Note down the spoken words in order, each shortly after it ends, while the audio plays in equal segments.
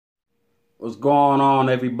What's going on,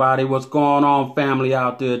 everybody? What's going on, family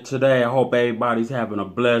out there today? I hope everybody's having a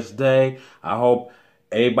blessed day. I hope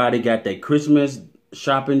everybody got their Christmas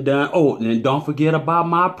shopping done. Oh, and don't forget about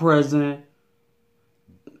my present,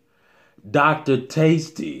 Dr.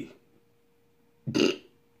 Tasty.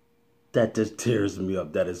 That just tears me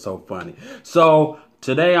up. That is so funny. So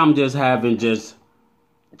today I'm just having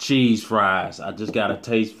cheese fries. I just got a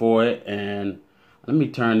taste for it, and let me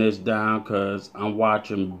turn this down because I'm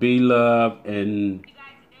watching B-Love and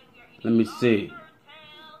let me see,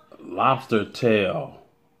 lobster tail.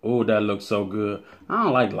 Oh, that looks so good. I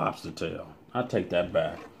don't like lobster tail. I take that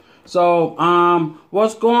back. So,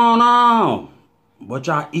 what's going on? What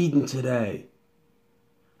y'all eating today?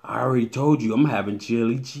 I already told you I'm having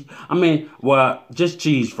chili cheese. Just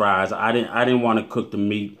cheese fries. I didn't want to cook the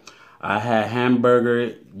meat. I had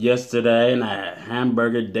hamburger yesterday and I had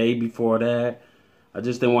hamburger day before that. I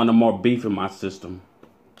just didn't want no more beef in my system.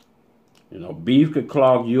 You know, beef could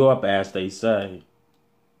clog you up, as they say.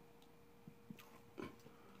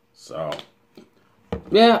 So,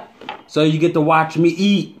 yeah. So you get to watch me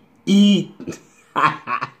eat.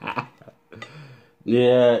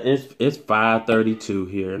 Yeah, it's 5:32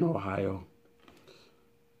 here in Ohio.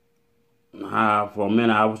 For a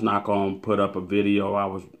minute, I was not gonna put up a video.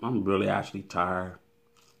 I'm really actually tired.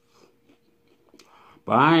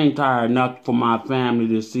 But I ain't tired enough for my family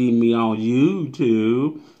to see me on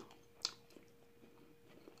YouTube.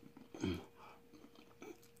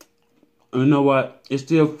 You know what? It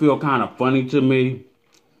still feel kind of funny to me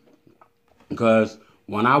because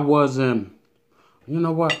when I wasn't, you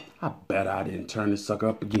know what? I bet I didn't turn this sucker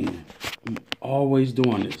up again. I'm always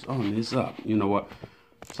doing this. Oh, this up. You know what?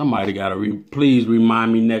 Somebody gotta please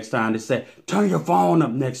remind me next time to say, turn your phone up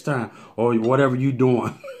next time or whatever you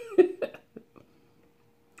doing.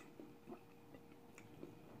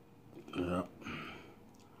 Yeah.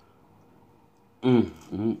 I'm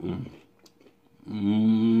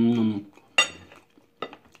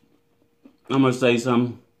gonna say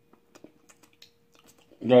something.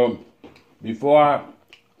 Yo, before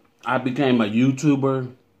I became a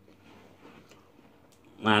YouTuber,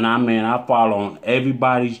 and I follow on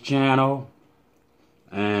everybody's channel,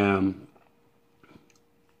 and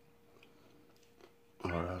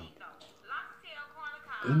let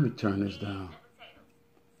me turn this down.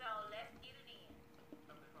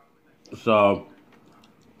 So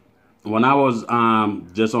when I was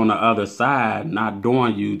just on the other side, not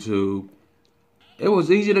doing YouTube, it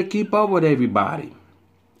was easy to keep up with everybody.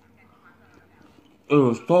 It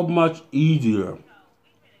was so much easier.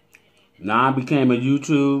 Now I became a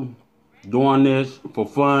YouTube, doing this for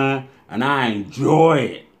fun, and I enjoy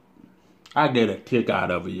it. I get a kick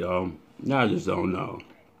out of it, y'all. Y'all just don't know.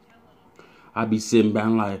 I be sitting back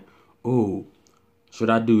like, oh, should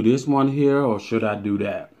I do this one here or should I do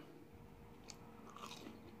that?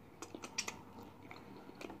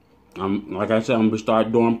 Like I said, I'm gonna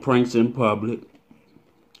start doing pranks in public,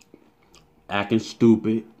 acting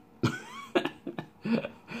stupid.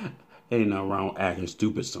 Ain't nothing wrong with acting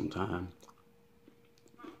stupid sometimes.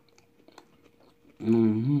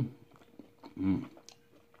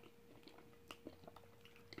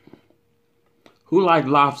 Who like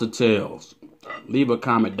lobster tails? Leave a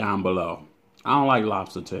comment down below. I don't like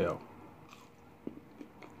lobster tail.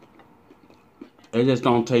 It just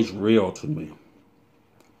don't taste real to me.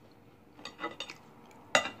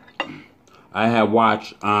 I had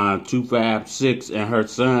watched 256 and her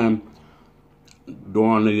son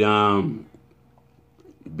during the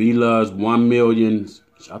B-Love's 1 million.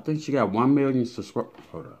 I think she got 1 million subscribers.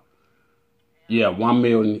 Hold up. Yeah, 1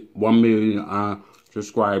 million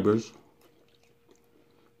subscribers.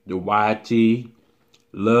 The YT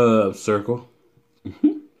Love Circle.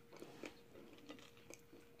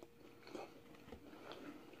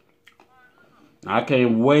 I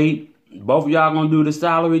can't wait. Both of y'all gonna do the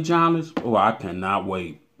salary challenge? Oh, I cannot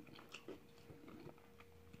wait.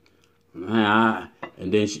 Man,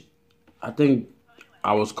 and then I think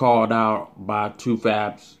I was called out by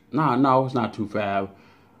 2Fabs. No, it's not 2Fab.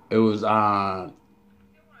 It was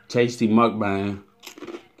Tasty Mukbang.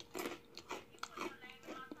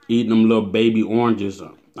 Eating them little baby oranges.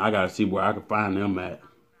 I gotta see where I can find them at.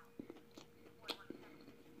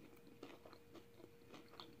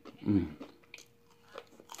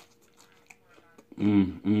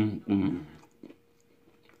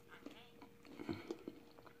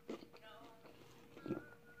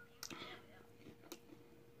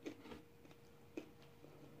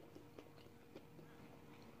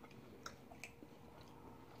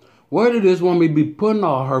 Where did this woman be putting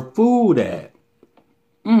all her food at?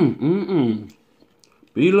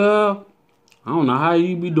 B-Love, I don't know how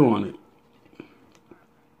you be doing it.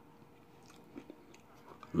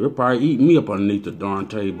 They'll probably eat me up underneath the darn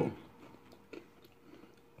table.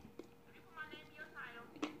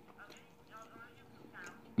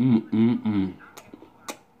 Mm-mm-mm.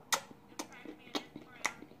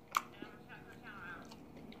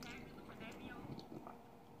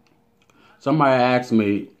 Somebody asked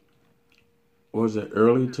me, was it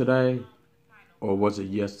early today or was it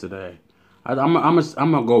yesterday? I'm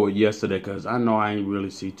gonna go with yesterday because I know I ain't really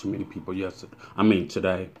see too many people yesterday. I mean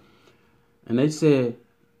today. And they said,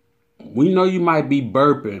 we know you might be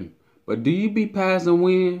burping, but do you be passing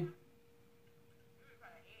wind?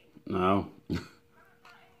 No,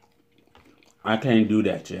 I can't do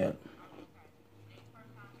that yet.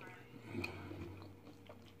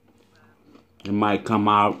 It might come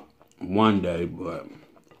out one day, but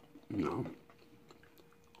you know.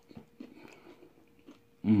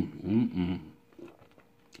 Mm-mm-mm.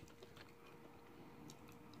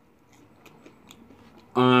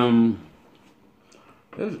 Um,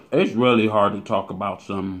 it's really hard to talk about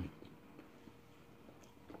something.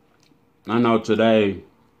 I know today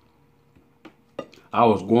I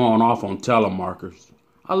was going off on telemarketers.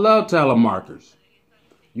 I love telemarketers.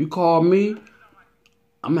 You call me,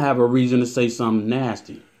 I'm gonna have a reason to say something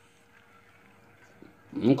nasty.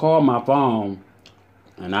 You call my phone,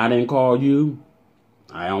 and I didn't call you.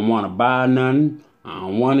 I don't want to buy nothing. I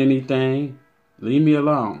don't want anything. Leave me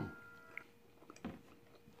alone.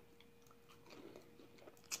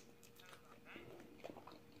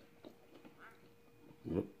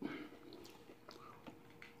 Yep.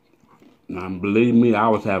 Now, believe me, I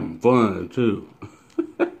was having fun too.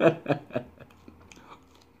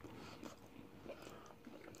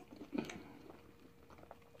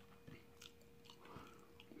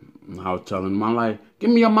 I was telling him, I'm like, give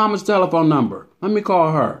me your mama's telephone number. Let me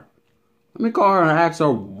call her. Let me call her and ask her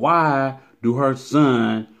why do her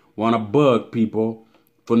son want to bug people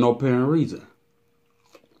for no apparent reason.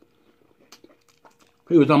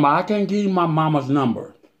 He was talking about, I can't give you my mama's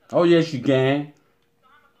number. Oh, yes, you can.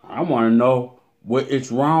 I want to know what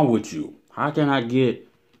it's wrong with you. How can I get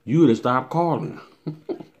you to stop calling?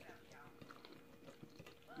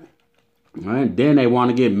 And then they want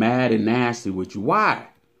to get mad and nasty with you. Why?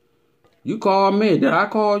 You called me. Did I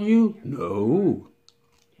call you? No.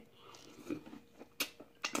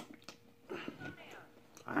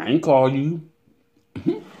 I ain't call you.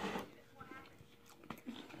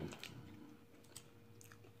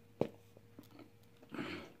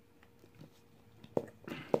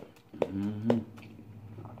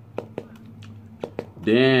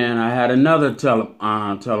 Then I had another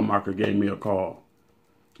telemarketer gave me a call.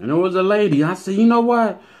 And it was a lady. I said, you know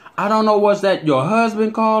what? I don't know, was that your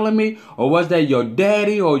husband calling me? Or was that your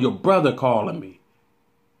daddy or your brother calling me?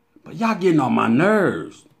 But y'all getting on my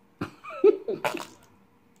nerves.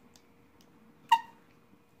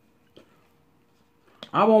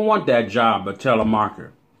 I won't want that job, a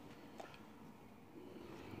telemarketer.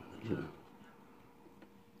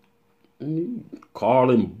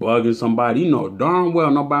 Calling, bugging somebody. You know darn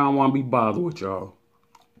well nobody don't want to be bothered with y'all.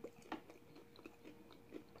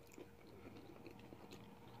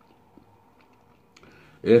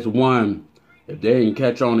 It's one, if they ain't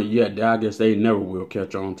catch on it yet, I guess they never will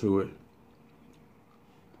catch on to it.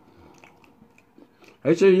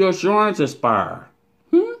 They say your insurance expired.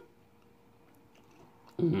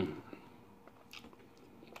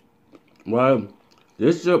 Well,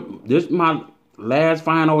 this my last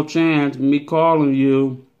final chance me calling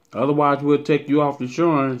you. Otherwise, we'll take you off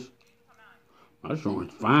insurance. My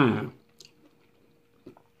insurance fine.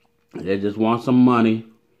 They just want some money.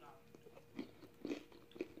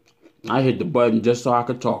 I hit the button just so I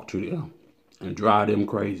could talk to them and drive them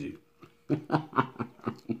crazy.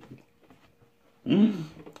 I'm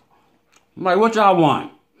like, what y'all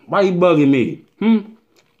want? Why you bugging me?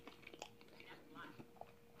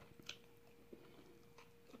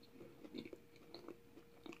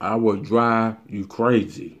 I will drive you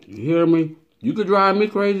crazy. You hear me? You could drive me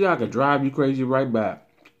crazy, I could drive you crazy right back.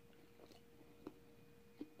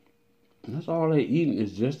 And that's all they eating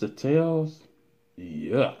is just the tails?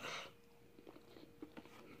 Yuck.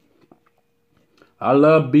 I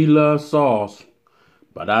love beloved sauce,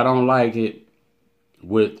 but I don't like it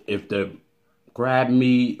with if the crab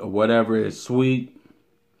meat or whatever is sweet.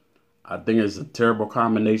 I think it's a terrible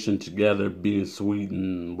combination together, being sweet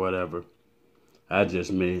and whatever. That's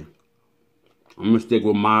just me. I'm gonna stick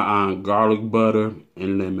with my garlic butter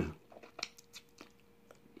and lemon.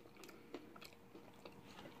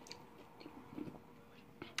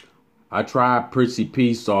 I tried Prissy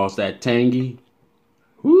Pea sauce, that tangy.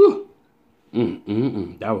 Whew.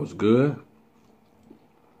 That was good.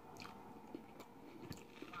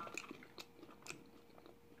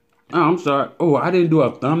 Oh, I'm sorry. Oh, I didn't do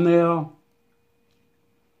a thumbnail.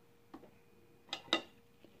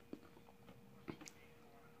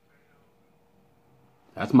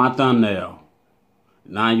 That's my thumbnail.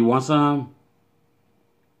 Now you want some?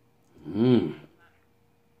 Mmm.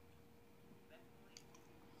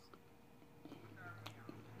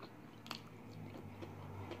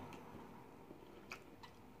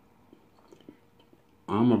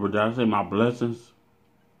 I don't remember, did I say my blessings?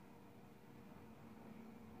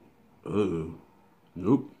 Uh-oh.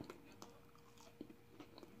 Nope.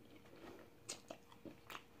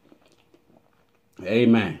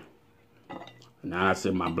 Amen. Now I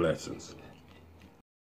said my blessings.